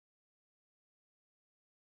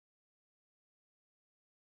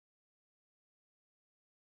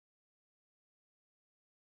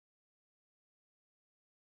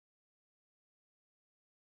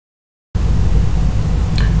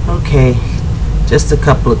Okay, just a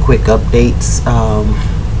couple of quick updates.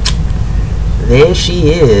 There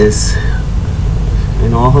she is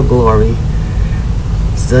in all her glory.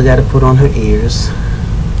 Still got to put on her ears,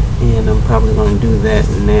 and I'm probably going to do that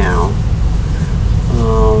now.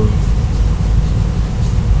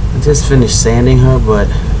 I just finished sanding her, but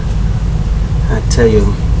I tell you,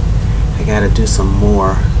 I got to do some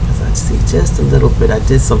more because I see just a little bit. I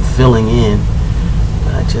did some filling in,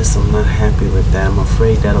 but I'm not happy with that. I'm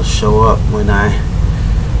afraid that'll show up when I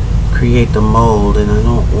create the mold, and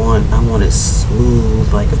I want it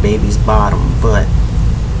smooth like a baby's bottom. But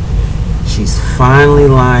she's finally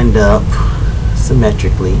lined up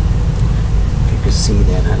symmetrically. If you can see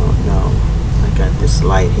that, I don't know. I got this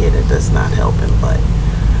light here that does not help him, but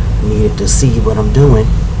I needed to see what I'm doing.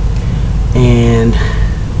 And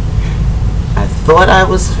I thought I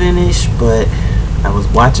was finished, but I was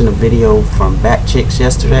watching a video from Bat Chicks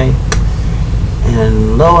yesterday,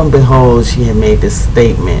 and lo and behold, she had made this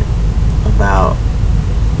statement about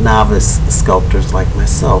novice sculptors like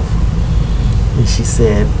myself. And she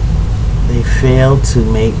said they failed to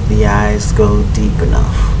make the eyes go deep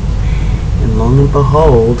enough. And lo and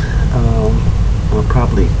behold, I'll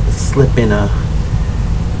probably slip in a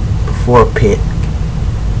before pit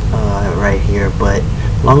right here, but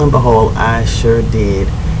lo and behold, I sure did.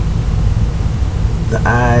 The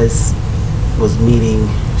eyes was meeting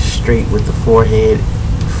straight with the forehead,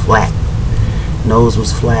 flat. Nose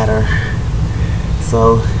was flatter.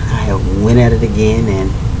 So I went at it again, and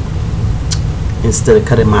instead of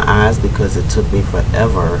cutting my eyes, because it took me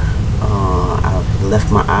forever, I left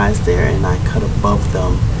my eyes there and I cut above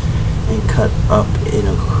them and cut up in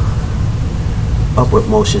a upward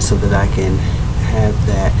motion so that I can have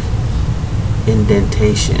that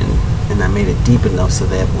indentation, and I made it deep enough so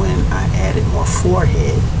that when I added more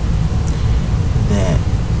forehead, that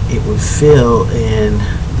it would fill and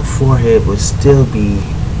the forehead would still be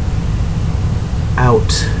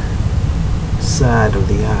outside of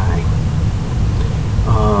the eye.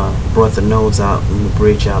 Brought the nose out and the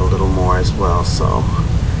bridge out a little more as well. So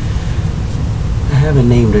I haven't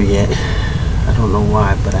named her yet. I don't know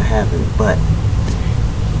why, but I haven't. But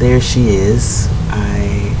there she is.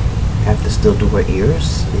 I have to still do her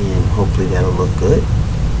ears, and hopefully that'll look good.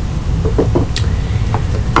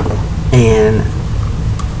 And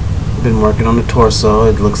I've been working on the torso.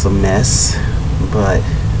 It looks a mess, but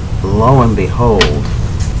lo and behold,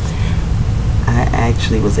 I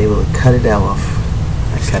actually was able to cut it off.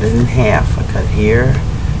 I cut it in half. I cut here,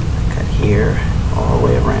 all the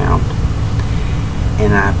way around,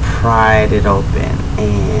 and I pried it open.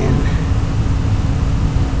 And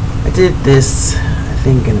I did this, I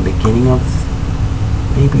think, in the beginning of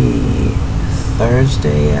maybe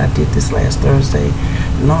Thursday. I did this last Thursday,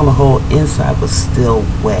 and all the whole inside was still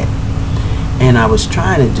wet. And I was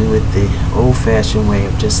trying to do it the old-fashioned way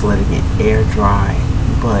of just letting it air dry,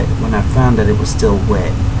 but when I found that it was still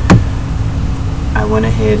wet, I went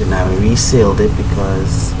ahead and I resealed it,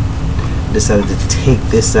 because I decided to take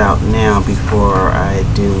this out now before I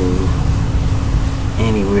do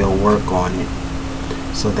any real work on it,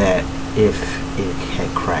 so that if it had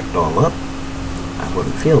cracked all up, I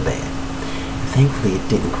wouldn't feel bad. Thankfully it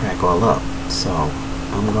didn't crack all up, so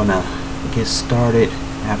I'm gonna get started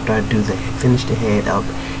after I do finish the head up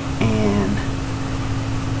and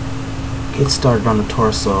get started on the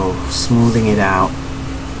torso, smoothing it out,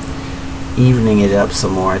 evening it up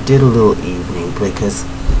some more. I did a little evening because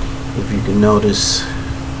if you can notice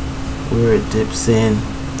where it dips in,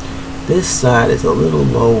 this side is a little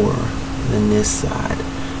lower than this side,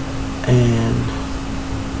 and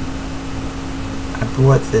I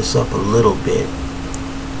brought this up a little bit,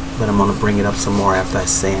 but I'm going to bring it up some more after I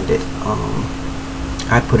sand it.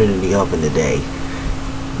 I put it in the oven today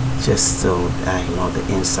just so I know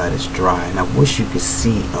the inside is dry, and I wish you could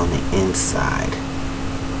see on the inside,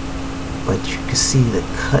 but you can see the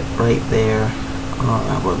cut right there.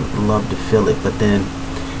 I would love to feel it, but then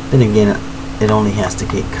again, it only has to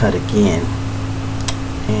get cut again,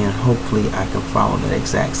 and hopefully I can follow that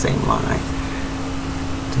exact same line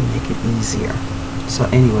to make it easier. So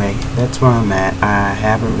anyway, that's where I'm at. I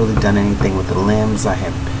haven't really done anything with the limbs. I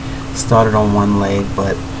have started on one leg,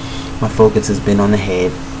 but my focus has been on the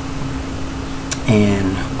head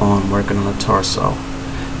and on working on the torso,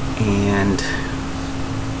 and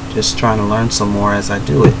just trying to learn some more as I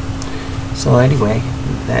do it. So anyway,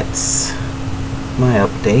 that's my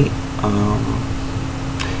update.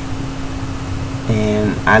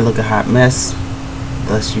 And I look a hot mess,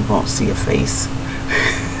 thus you won't see a face.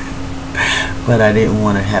 But I didn't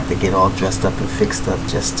want to have to get all dressed up and fixed up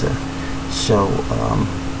just to show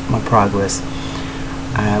my progress.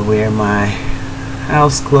 I wear my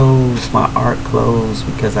house clothes, my art clothes,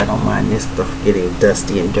 because I don't mind this stuff getting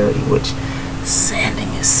dusty and dirty, which sanding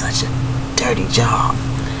is such a dirty job.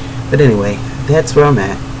 But anyway, that's where I'm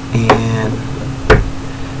at, and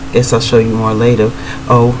I guess I'll show you more later.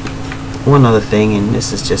 Oh, one other thing, and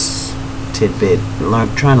this is just tidbit,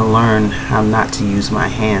 trying to learn how not to use my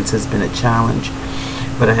hands has been a challenge.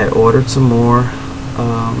 But I had ordered some more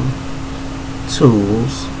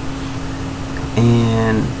tools,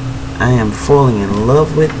 and I am falling in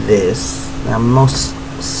love with this. Now, most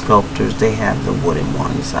sculptors, they have the wooden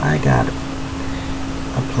ones. I got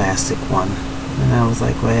a plastic one, and I was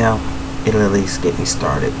like, well, it'll at least get me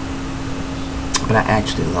started. But I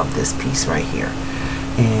actually love this piece right here,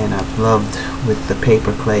 and I've loved with the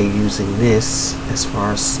paper clay using this as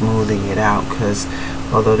far as smoothing it out, because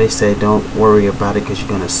although they say don't worry about it because you're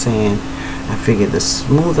going to sand, I figured the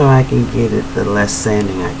smoother I can get it, the less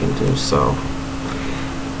sanding I can do. So,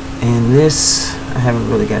 and this I haven't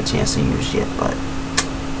really got a chance to use yet, but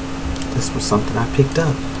this was something I picked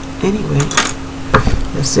up. Anyway,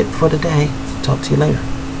 that's it for today. Talk to you later.